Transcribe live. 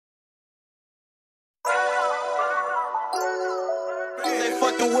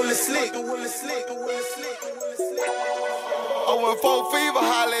fucking Willie Slick. Oh, when folk fever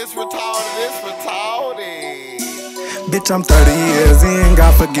holler, it's retarded. Bitch, I'm 30 years in,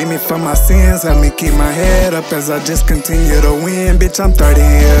 God forgive me for my sins. Help me keep my head up as I just continue to win. Bitch, I'm 30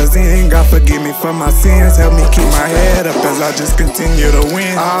 years in, God forgive me for my sins. Help me keep my head up as I just continue to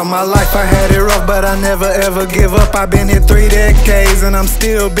win. All my life I had it rough, but I never ever give up. I've been here 3 decades and I'm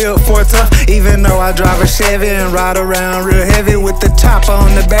still built for tough. Even though I drive a Chevy and ride around real heavy with the chopper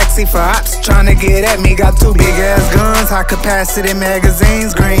on the backseat for ops trying to get at me. Got 2 big ass guns, high capacity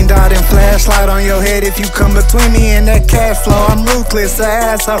magazines, green dot and flashlight on your head if you come between me and that cash flow. I'm ruthless,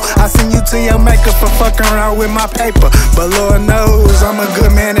 asshole. I send you to your maker for fucking around with my paper. But Lord knows I'm a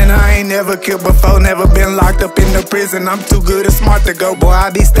good man and I ain't never killed before. Never been locked up in the prison. I'm too good and smart to go. Boy, I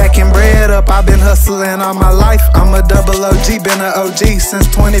be stacking bread up. I've been hustling all my life. I'm a double OG, been an OG since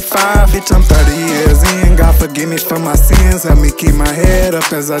 25. Bitch, I'm 30 years in. God forgive me for my sins. Help me keep my head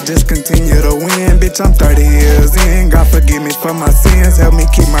up as I just continue to win. Bitch, I'm 30 years in. God forgive me for my sins. Help me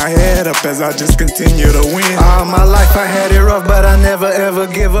keep my head up as I just continue to win. All my life I had it rough, but I never ever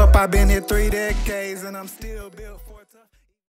give up. I've been here 3 decades and I'm still built for